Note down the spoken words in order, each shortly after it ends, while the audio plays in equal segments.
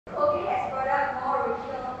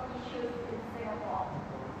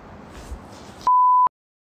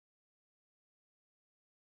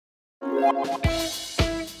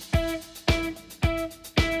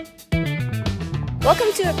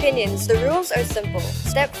Welcome to Opinions. The rules are simple.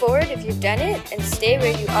 Step forward if you've done it, and stay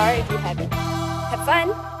where you are if you haven't. Have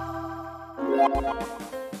fun!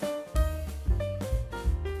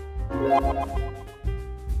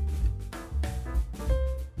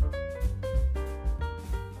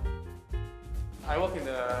 I work in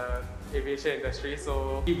the aviation industry,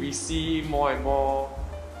 so we see more and more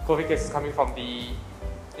COVID cases coming from the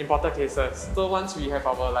imported cases. So once we have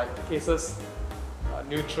our cases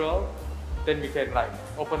neutral, then we can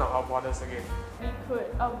open up our borders again. We could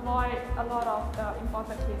avoid a lot of the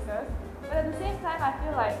imported cases, but at the same time, I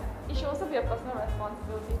feel like it should also be a personal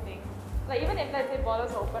responsibility thing. Even if, let's say,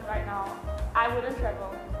 borders are open right now, I wouldn't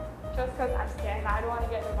travel just because I'm scared. I don't want to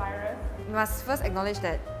get the virus. You must first acknowledge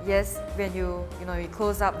that yes, when you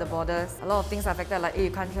close up the borders, a lot of things are affected, like you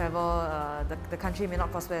can't travel, the country may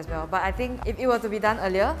not prosper as well. But I think if it were to be done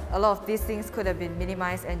earlier, a lot of these things could have been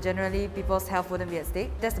minimized and generally people's health wouldn't be at stake.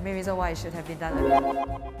 That's the main reason why it should have been done earlier.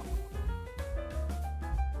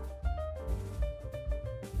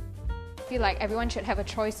 I feel like everyone should have a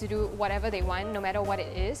choice to do whatever they want, no matter what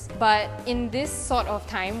it is. But in this sort of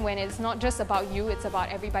time, when it's not just about you, it's about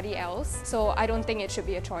everybody else. So I don't think it should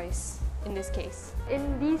be a choice in this case.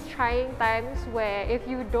 In these trying times where if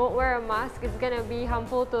you don't wear a mask, it's going to be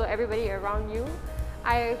harmful to everybody around you,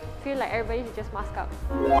 I feel like everybody should just mask up.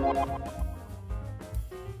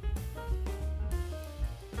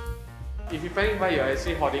 If you panic buy, you're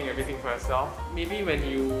actually hoarding everything for yourself. Maybe when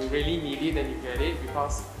you really need it, then you get it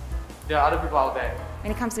because there are other people out there.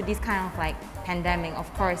 When it comes to this kind of pandemic,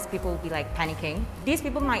 of course, people will be panicking. These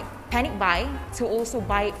people might panic buy to also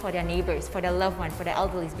buy it for their neighbors, for their loved ones, for their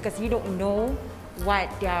elderly, because you don't know what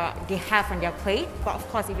they have on their plate. But of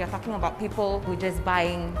course, if you're talking about people who are just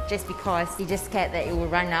buying just because they're just scared that it will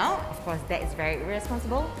run out, of course, that is very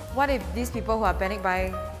irresponsible. What if these people who are panic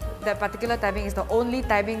buying, that particular timing is the only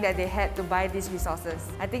timing that they had to buy these resources?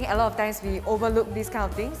 I think a lot of times we overlook these kind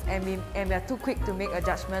of things and we are too quick to make a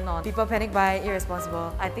judgment on people panic buy,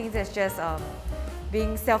 irresponsible. I think that's just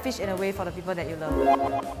being selfish in a way for the people that you love.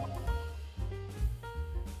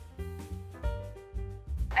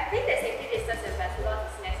 I think that safety distance ambassador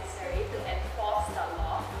is necessary to enforce the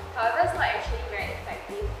law. However, it's not actually very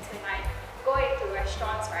effective to go into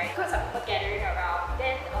restaurants, right? Because of people gathering around,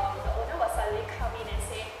 then the owner will suddenly come in and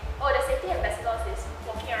say, oh, the safety ambassador is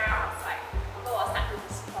walking around outside. People will start to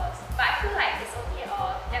disperse. But I feel like it's only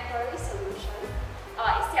a temporary solution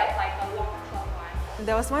instead of a long-term one.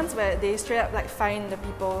 There was once where they straight up fined the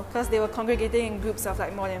people because they were congregating in groups of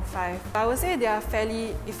more than 5. I would say they are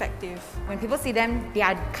fairly effective. When people see them, they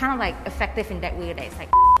are kind of effective in that way that it's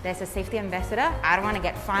there's a safety ambassador, I don't want to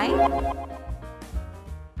get fined.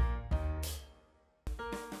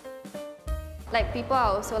 People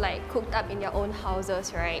are also cooped up in their own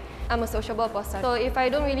houses, right? I'm a sociable person, so if I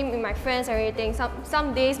don't really meet my friends or anything,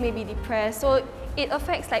 some days may be depressed, so it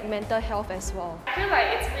affects mental health as well. I feel like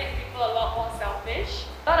it's made people a lot more selfish.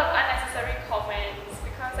 A lot of unnecessary comments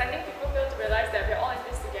because I think people fail to realize that we're all in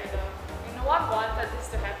this together. No one wanted this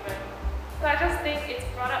to happen. So I just think it's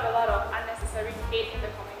brought up a lot of unnecessary hate in the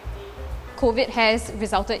community. COVID has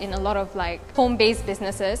resulted in a lot of home-based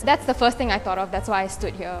businesses. That's the first thing I thought of, that's why I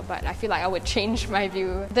stood here, but I feel like I would change my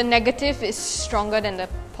view. The negative is stronger than the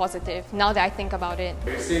positive, now that I think about it.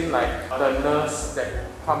 We've seen the nurse that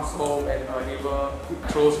comes home and her neighbour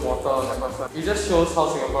throws water on the person. It just shows how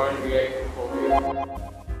Singaporeans react to COVID.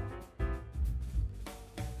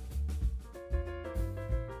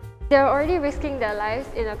 They're already risking their lives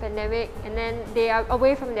in a pandemic, and then they are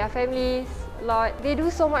away from their families a lot. They do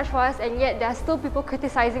so much for us, and yet there are still people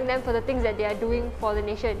criticizing them for the things that they are doing for the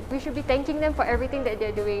nation. We should be thanking them for everything that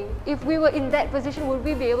they're doing. If we were in that position, would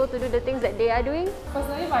we be able to do the things that they are doing?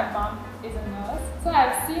 Personally, my mom is a nurse, so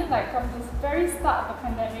I've seen from the very start of the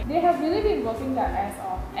pandemic, they have really been working their ass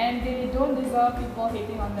off, and they don't deserve people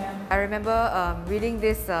hating on them. I remember reading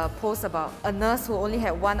this post about a nurse who only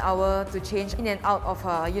had 1 hour to change in and out of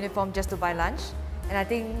her uniform just to buy lunch. And I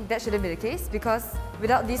think that shouldn't be the case, because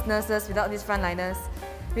without these nurses, without these frontliners,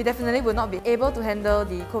 we definitely would not be able to handle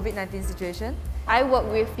the COVID-19 situation. I work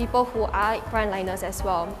with people who are frontliners as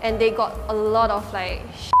well, and they got a lot of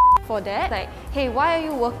for that. Hey, why are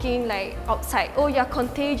you working outside? Oh, you're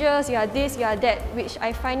contagious, you are this, you are that, which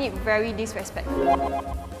I find it very disrespectful.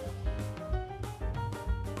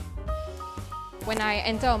 When I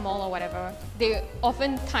enter a mall or whatever, they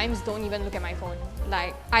oftentimes don't even look at my phone.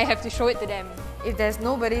 I have to show it to them. If there's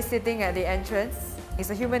nobody sitting at the entrance, it's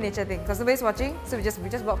a human nature thing, because nobody's watching, so we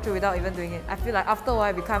just walk through without even doing it. I feel like after a while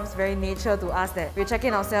it becomes very nature to us that we'll check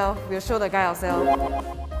in ourselves, we'll show the guy ourselves.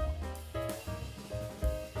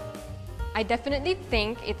 I I definitely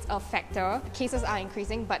think it's a factor. Cases are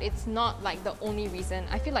increasing, but it's not like the only reason.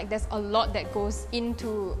 I feel like there's a lot that goes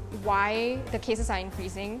into why the cases are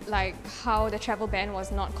increasing, like how the travel ban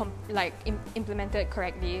was not implemented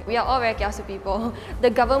correctly. We are all very kiasu people. The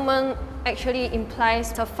government actually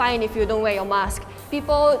implies a fine if you don't wear your mask.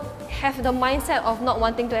 People have the mindset of not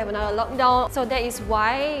wanting to have another lockdown, so that is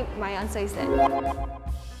why my answer is that.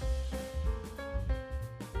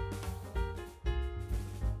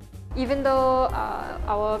 Even though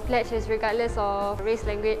our pledge is regardless of race,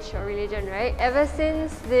 language or religion, right? Ever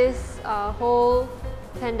since this whole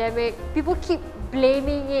pandemic, people keep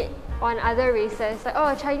blaming it on other races. Like,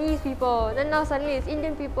 oh, Chinese people, then now suddenly it's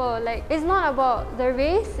Indian people. Like, it's not about the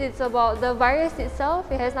race, it's about the virus itself.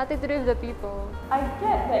 It has nothing to do with the people. I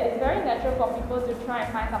get that it's very natural for people to try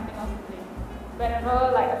and find something else to blame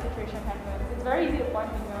whenever like a situation happens. It's very easy to point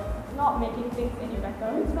fingers. It's not making things any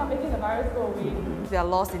better. It's not making the virus go away. We are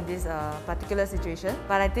lost in this particular situation,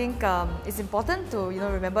 but I think it's important to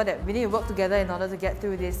remember that we need to work together in order to get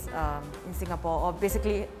through this in Singapore or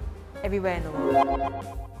basically everywhere in the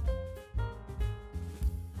world.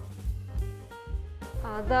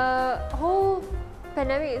 The whole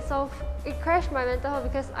pandemic itself, it crashed my mental health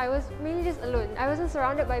because I was mainly just alone. I wasn't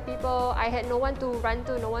surrounded by people. I had no one to run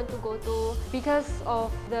to, no one to go to. Because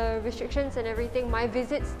of the restrictions and everything, my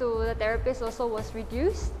visits to the therapist also was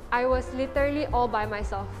reduced. I was literally all by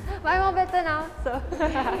myself. But I'm all better now, so.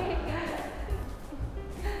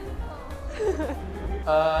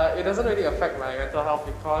 It doesn't really affect my mental health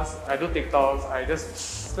because I do TikToks. I just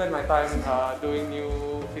spend my time doing new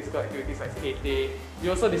physical activities like skating. You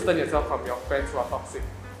also distance yourself from your friends who are toxic.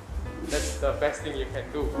 That's the best thing you can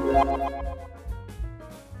do.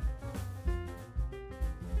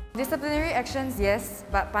 Disciplinary actions, yes,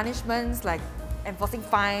 but punishments like enforcing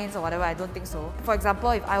fines or whatever, I don't think so. For example,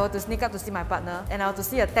 if I were to sneak up to see my partner and I were to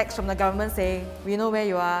see a text from the government saying, we know where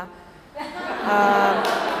you are,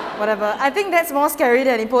 whatever. I think that's more scary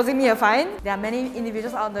than imposing me a fine. There are many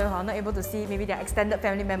individuals out there who are not able to see maybe their extended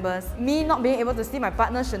family members. Me not being able to see my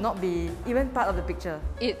partner should not be even part of the picture.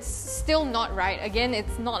 It's still not right. Again,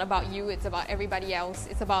 it's not about you, it's about everybody else.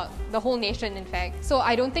 It's about the whole nation, in fact. So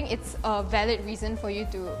I don't think it's a valid reason for you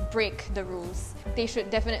to break the rules. They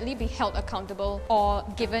should definitely be held accountable or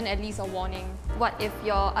given at least a warning. What if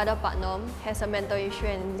your other partner has a mental issue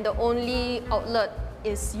and the only outlet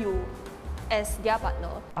is you as their partner?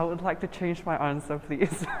 I would like to change my answer,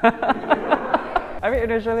 please. I mean,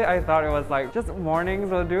 initially I thought it was like just warnings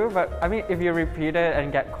will do, but I mean, if you repeat it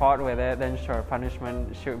and get caught with it, then sure,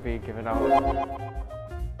 punishment should be given out.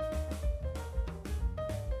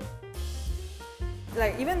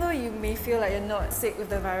 Like, even though you may feel like you're not sick with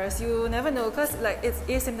the virus, you never know because like it's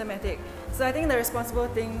asymptomatic. So I think the responsible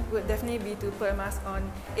thing would definitely be to put a mask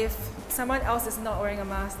on. If someone else is not wearing a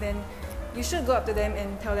mask, then you should go up to them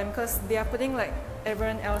and tell them because they are putting like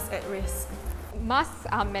everyone else at risk. Masks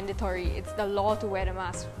are mandatory. It's the law to wear the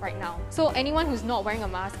mask right now. So anyone who's not wearing a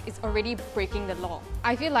mask is already breaking the law.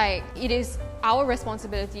 I feel like it is our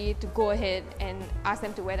responsibility to go ahead and ask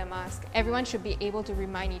them to wear the mask. Everyone should be able to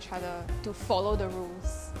remind each other to follow the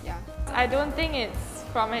rules. Yeah. I don't think it's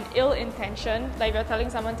from an ill intention, like if you're telling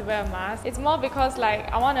someone to wear a mask. It's more because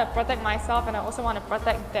like I want to protect myself and I also want to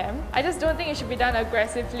protect them. I just don't think it should be done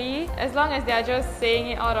aggressively as long as they're just saying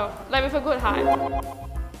it out of, like with a good heart.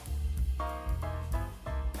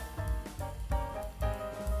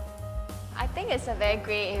 I think it's a very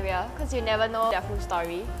grey area because you never know their full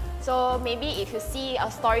story. So maybe if you see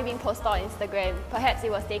a story being posted on Instagram, perhaps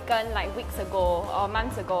it was taken like weeks ago or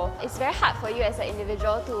months ago. It's very hard for you as an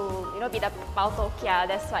individual to, be the pautokia,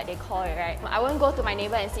 that's what they call it, right? I won't go to my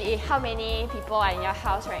neighbor and say, how many people are in your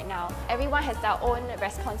house right now? Everyone has their own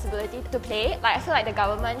responsibility to play. Like, I feel like the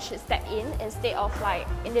government should step in instead of like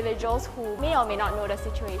individuals who may or may not know the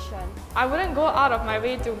situation. I wouldn't go out of my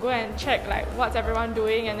way to go and check like what's everyone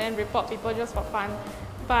doing and then report people just for fun.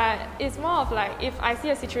 But it's more of like, if I see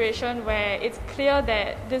a situation where it's clear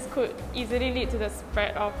that this could easily lead to the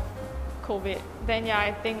spread of COVID, then yeah,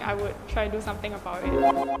 I think I would try to do something about it.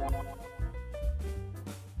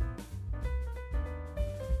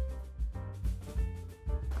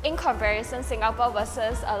 In comparison, Singapore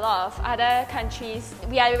versus a lot of other countries,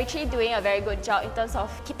 we are actually doing a very good job in terms of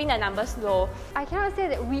keeping the numbers low. I cannot say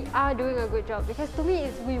that we are doing a good job because to me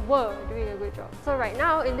we were doing a good job. So right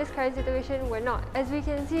now in this current situation we're not. As we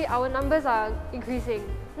can see, our numbers are increasing.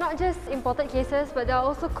 Not just imported cases, but there are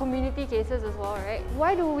also community cases as well, right?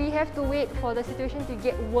 Why do we have to wait for the situation to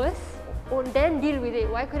get worse or then deal with it?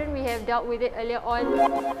 Why couldn't we have dealt with it earlier on?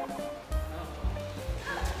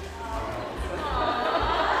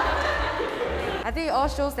 I think it all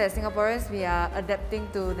shows that Singaporeans, we are adapting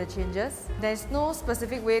to the changes. There's no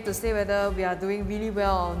specific way to say whether we are doing really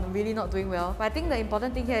well or really not doing well. But I think the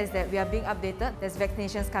important thing here is that we are being updated. There's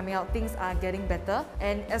vaccinations coming out, things are getting better.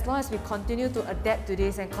 And as long as we continue to adapt to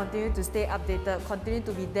this and continue to stay updated, continue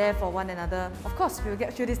to be there for one another, of course, we'll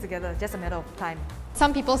get through this together, just a matter of time.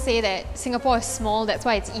 Some people say that Singapore is small, that's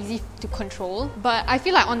why it's easy to control. But I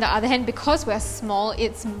feel like on the other hand, because we're small,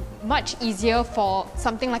 it's much easier for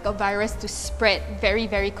something like a virus to spread very,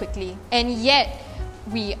 very quickly. And yet,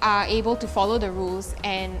 we are able to follow the rules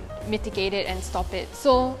and mitigate it and stop it.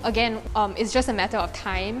 So again, it's just a matter of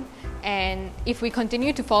time. And if we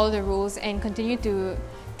continue to follow the rules and continue to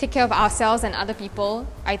take care of ourselves and other people,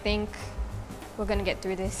 I think we're gonna get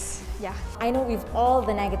through this. Yeah. I know with all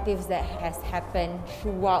the negatives that has happened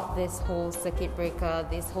throughout this whole circuit breaker,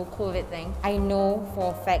 this whole COVID thing, I know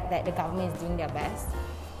for a fact that the government is doing their best.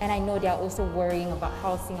 And I know they are also worrying about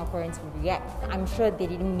how Singaporeans will react. I'm sure they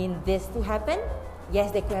didn't mean this to happen.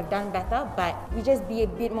 Yes, they could have done better, but we just be a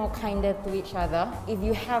bit more kinder to each other. If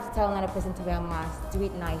you have to tell another person to wear a mask, do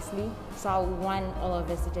it nicely. So I want all of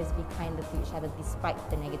us to just be kinder to each other despite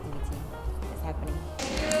the negativity that's happening.